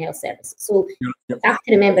 2011 in the health service. So you have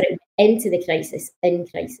to remember it into the crisis, in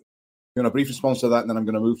crisis. You want a brief response to that, and then I'm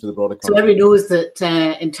going to move to the broader context. So everybody knows that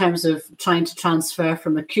in terms of trying to transfer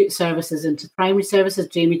from acute services into primary services,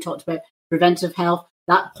 Jamie talked about preventive health.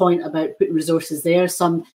 That point about putting resources there,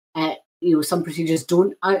 some procedures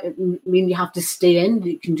don't mean you have to stay in.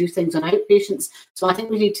 You can do things on outpatients. So I think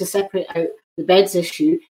we need to separate out the beds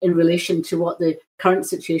issue in relation to what the current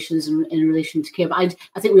situation is in relation to care. But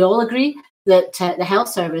I think we all agree that the health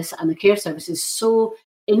service and the care service is so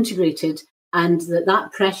integrated, and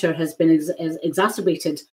that pressure has been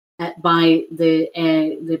exacerbated by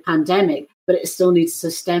the pandemic, but it still needs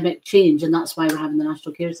systemic change, and that's why we're having the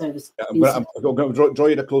National Care Service. Yeah, I'm going to draw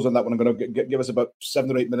you to close on that one. I'm going to give us about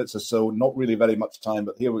 7 or 8 minutes or so, not really very much time,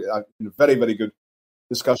 but here we are. Very, very good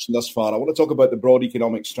discussion thus far. I want to talk about the broad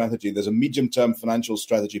economic strategy. There's a medium-term financial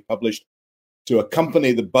strategy published to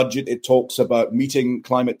accompany the budget. It talks about meeting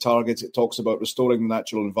climate targets. It talks about restoring the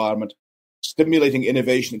natural environment, stimulating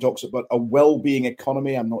innovation. It talks about a well-being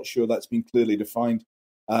economy. I'm not sure that's been clearly defined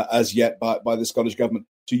as yet by the Scottish Government.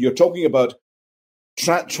 So you're talking about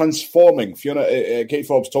transforming, Fiona, Kate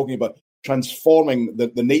Forbes talking about transforming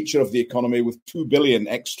the nature of the economy with 2 billion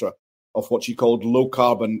extra of what she called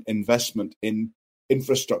low-carbon investment in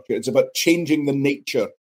infrastructure. It's about changing the nature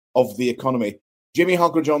of the economy. Jamie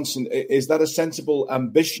Harker-Johnson, is that a sensible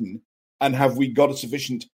ambition? And have we got a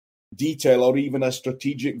sufficient detail or even a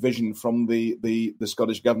strategic vision from the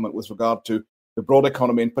Scottish Government with regard to the broad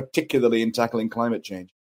economy and particularly in tackling climate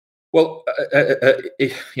change? Well,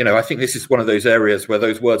 I think this is one of those areas where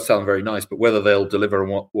those words sound very nice, but whether they'll deliver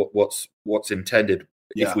on what's intended,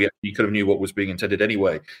 if we kind of knew what was being intended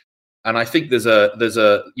anyway, And I think there's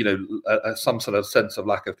some sort of sense of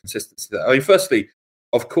lack of consistency there. I mean, firstly,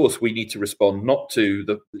 of course, we need to respond not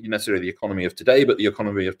to necessarily the economy of today, but the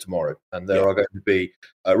economy of tomorrow. And there are going to be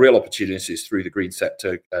real opportunities through the green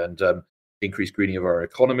sector and increased greening of our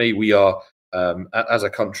economy. We are, as a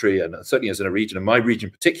country, and certainly as in a region, and my region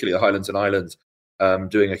particularly, the Highlands and Islands,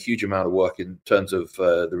 doing a huge amount of work in terms of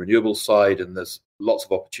the renewables side, and there's lots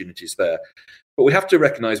of opportunities there. But we have to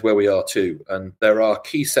recognise where we are too, and there are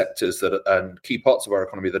key sectors and key parts of our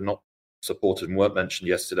economy that are not supported and weren't mentioned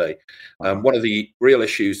yesterday. One of the real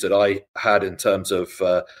issues that I had in terms of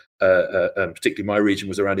particularly my region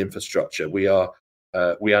was around infrastructure. We are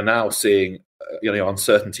now seeing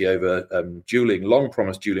uncertainty over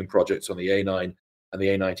long-promised dualling projects on the A9 and the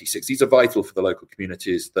A96. These are vital for the local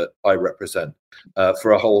communities that I represent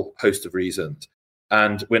for a whole host of reasons.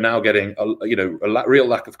 And we're now getting a real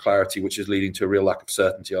lack of clarity, which is leading to a real lack of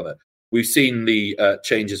certainty on it. We've seen the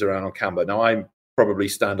changes around on Cambo. Now, I probably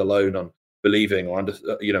stand alone on believing or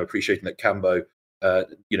appreciating that Cambo,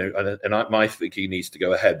 my thinking needs to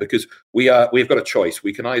go ahead, because we've got a choice.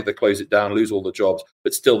 We can either close it down, lose all the jobs,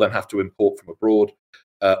 but still then have to import from abroad,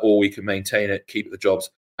 or we can maintain it, keep the jobs,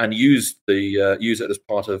 and use it as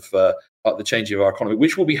part of the changing of our economy,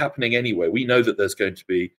 which will be happening anyway. We know that there's going to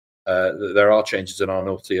be there are changes in our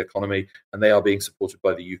North Sea economy, and they are being supported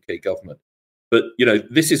by the UK government. But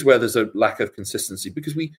this is where there's a lack of consistency,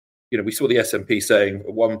 because we saw the SNP saying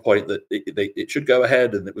at one point that it should go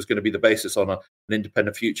ahead and it was going to be the basis on an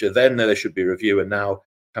independent future. Then there should be a review, and now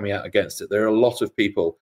coming out against it. There are a lot of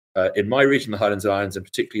people in my region, the Highlands and Islands, and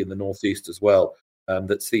particularly in the northeast as well,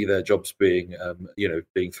 that see their jobs being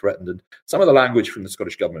threatened. And some of the language from the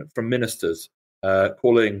Scottish government, from ministers,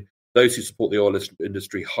 calling those who support the oil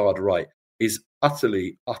industry hard right, is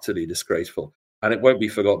utterly, utterly disgraceful. And it won't be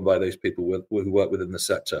forgotten by those people who work within the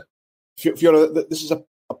sector. Fiona, this is a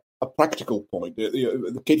practical point.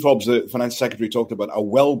 Kate Forbes, the Finance Secretary, talked about a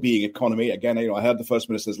well-being economy. Again, I heard the First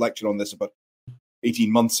Minister's lecture on this about 18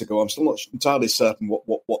 months ago. I'm still not entirely certain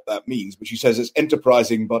what that means, but she says it's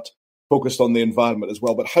enterprising but focused on the environment as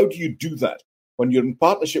well. But how do you do that when you're in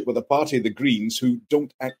partnership with a party, the Greens, who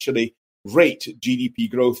don't actually rate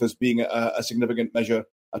GDP growth as being a significant measure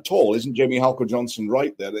at all? Isn't Jamie Halker-Johnson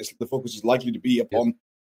right there? The focus is likely to be upon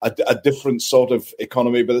a different sort of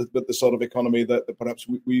economy, but the sort of economy that perhaps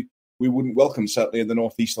we wouldn't welcome, certainly in the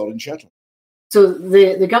North East or in Shetland. So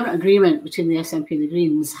the government agreement between the SNP and the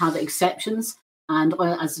Greens had exceptions, and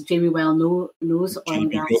as Jamie well knows, oil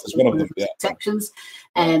and gas is one of them, exceptions.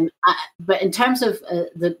 But in terms of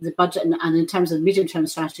the budget and in terms of the medium-term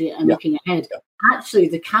strategy and looking ahead, actually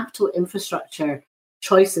the capital infrastructure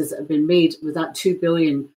choices that have been made with that $2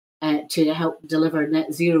 billion to help deliver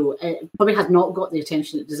net zero probably has not got the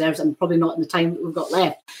attention it deserves, and probably not in the time that we've got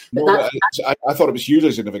left. But I thought it was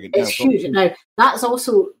hugely significant. It's huge. Now that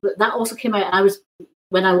also came out.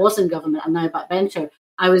 When I was in government and now backbencher,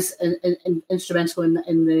 I was instrumental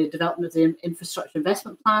in the development of the infrastructure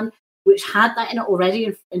investment plan, which had that in it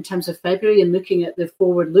already in terms of February, and looking at the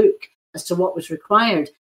forward look as to what was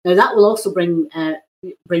required. Now that will also bring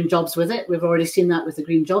jobs with it. We've already seen that with the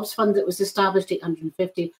Green Jobs Fund that was established,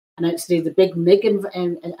 850 announced today, the big MIG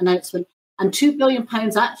announcement, and £2 billion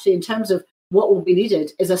actually in terms of what will be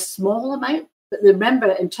needed is a small amount. But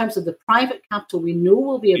remember, in terms of the private capital, we know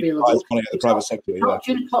will be available. The private sector,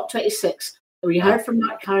 during COP26, we heard from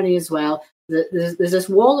Mark Carney as well. There's this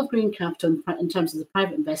wall of green capital in terms of the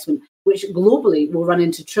private investment, which globally will run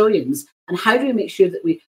into trillions. And how do we make sure that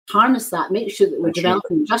we harness that, make sure that we're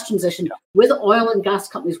developing just transition with oil and gas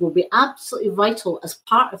companies will be absolutely vital as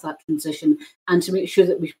part of that transition, and to make sure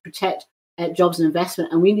that we protect jobs and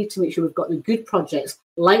investment. And we need to make sure we've got the good projects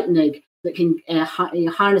like NIG that can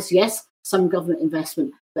harness, yes, some government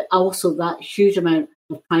investment, but also that huge amount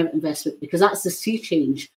of private investment, because that's the sea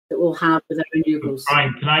change that we'll have with our renewables.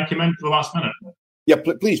 Brian, can I come in for the last minute? Yeah,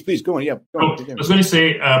 please go on. Yeah, go on. I was going to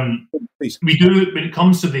say, we do, when it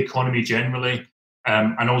comes to the economy generally,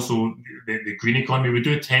 and also the green economy, we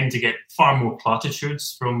do tend to get far more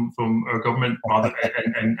platitudes from our government rather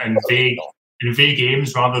and vague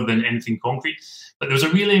aims rather than anything concrete. But there's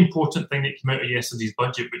a really important thing that came out of yesterday's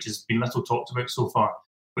budget, which has been little talked about so far,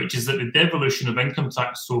 which is that the devolution of income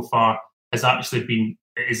tax so far is actually looking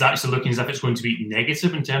as if it's going to be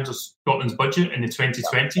negative in terms of Scotland's budget in the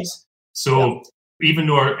 2020s. So even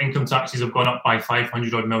though our income taxes have gone up by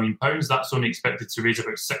 £500 million, that's only expected to raise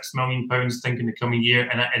about £6 million, I think, in the coming year,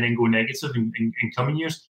 and then go negative in coming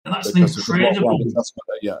years. And that's an incredible.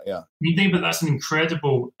 But that's an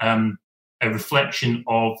incredible reflection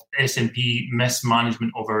of SNP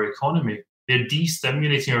mismanagement of our economy. they're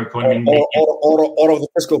de-stimulating our economy. Or of the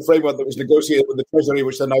fiscal framework that was negotiated with the Treasury,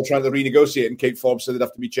 which they're now trying to renegotiate in Kate Forbes, so there'd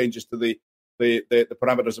have to be changes to the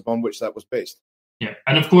parameters upon which that was based. Yeah,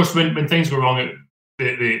 and of course, when things go wrong,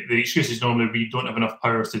 the excuse is normally we don't have enough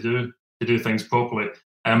powers to do things properly.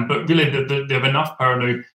 But really, they have enough power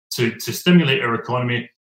now to stimulate our economy,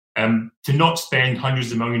 to not spend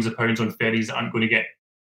hundreds of millions of pounds on ferries that aren't going to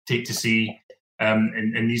take to sea,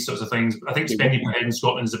 and these sorts of things. I think spending per head in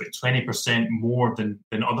Scotland is about 20% more than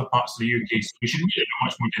other parts of the UK. So we should really have a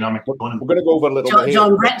much more dynamic economy. We're going to go over a little bit.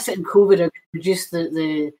 John, Brexit and COVID have reduced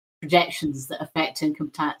the projections that affect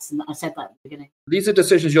income tax, and I said that at the beginning. These are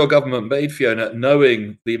decisions your government made, Fiona,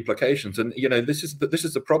 knowing the implications, and this is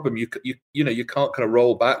the problem. You can't kind of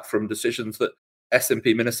roll back from decisions that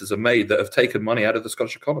SNP ministers have made that have taken money out of the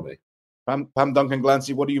Scottish economy. Pam Duncan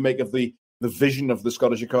Glancy, what do you make of the vision of the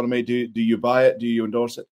Scottish economy? Do you buy it? Do you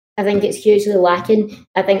endorse it? I think it's hugely lacking.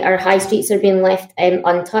 I think our high streets are being left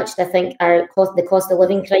untouched. I think the cost of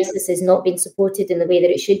living crisis has not been supported in the way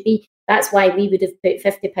that it should be. That's why we would have put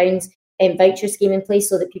 £50 voucher scheme in place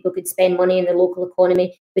so that people could spend money in the local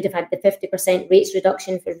economy. We'd have had the 50% rates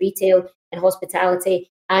reduction for retail and hospitality,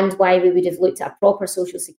 and why we would have looked at a proper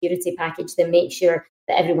social security package to make sure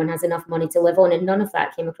that everyone has enough money to live on, and none of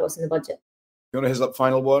that came across in the budget. Fiona, here's that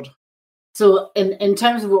final word. So in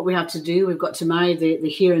terms of what we have to do, we've got to marry the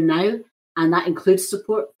here and now, and that includes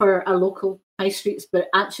support for our local high streets. But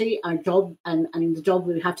actually our job and the job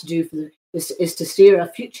we have to do is to steer a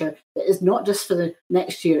future that is not just for the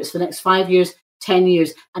next year, it's for the next 5 years, 10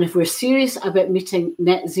 years. And if we're serious about meeting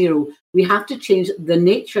net zero, we have to change the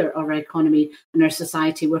nature of our economy and our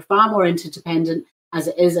society. We're far more interdependent as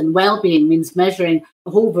it is, and well-being means measuring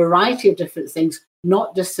a whole variety of different things,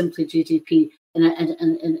 not just simply GDP,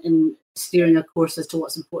 in steering a course as to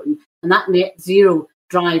what's important. And that net zero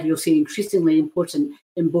drive you'll see increasingly important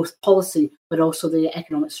in both policy but also the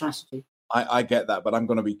economic strategy. I get that, but I'm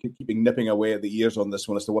going to be nipping away at the ears on this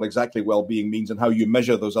one as to what exactly well-being means and how you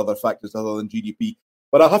measure those other factors other than GDP.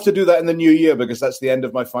 But I'll have to do that in the new year, because that's the end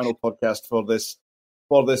of my final podcast for this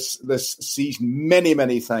season.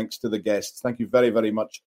 Many thanks to the guests. Thank you very, very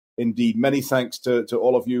much indeed. Many thanks to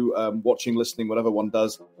all of you watching, listening, whatever one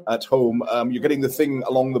does at home. You're getting the thing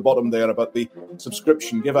along the bottom there about the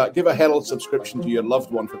subscription. Give a Herald subscription to your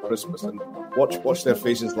loved one for Christmas and watch their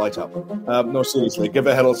faces light up. No, seriously, give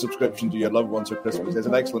a Herald subscription to your loved ones for Christmas. It's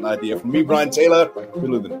an excellent idea. From me, Brian Taylor,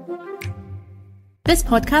 Toodaloo. This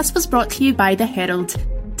podcast was brought to you by The Herald.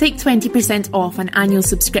 Take 20% off an annual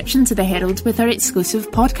subscription to The Herald with our exclusive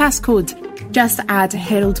podcast code. Just add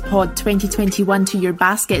Herald Pod 2021 to your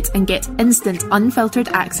basket and get instant, unfiltered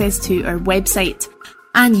access to our website.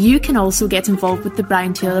 And you can also get involved with the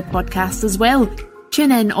Brian Taylor podcast as well.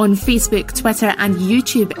 Tune in on Facebook, Twitter and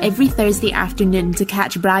YouTube every Thursday afternoon to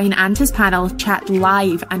catch Brian and his panel chat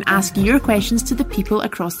live and ask your questions to the people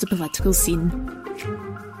across the political scene.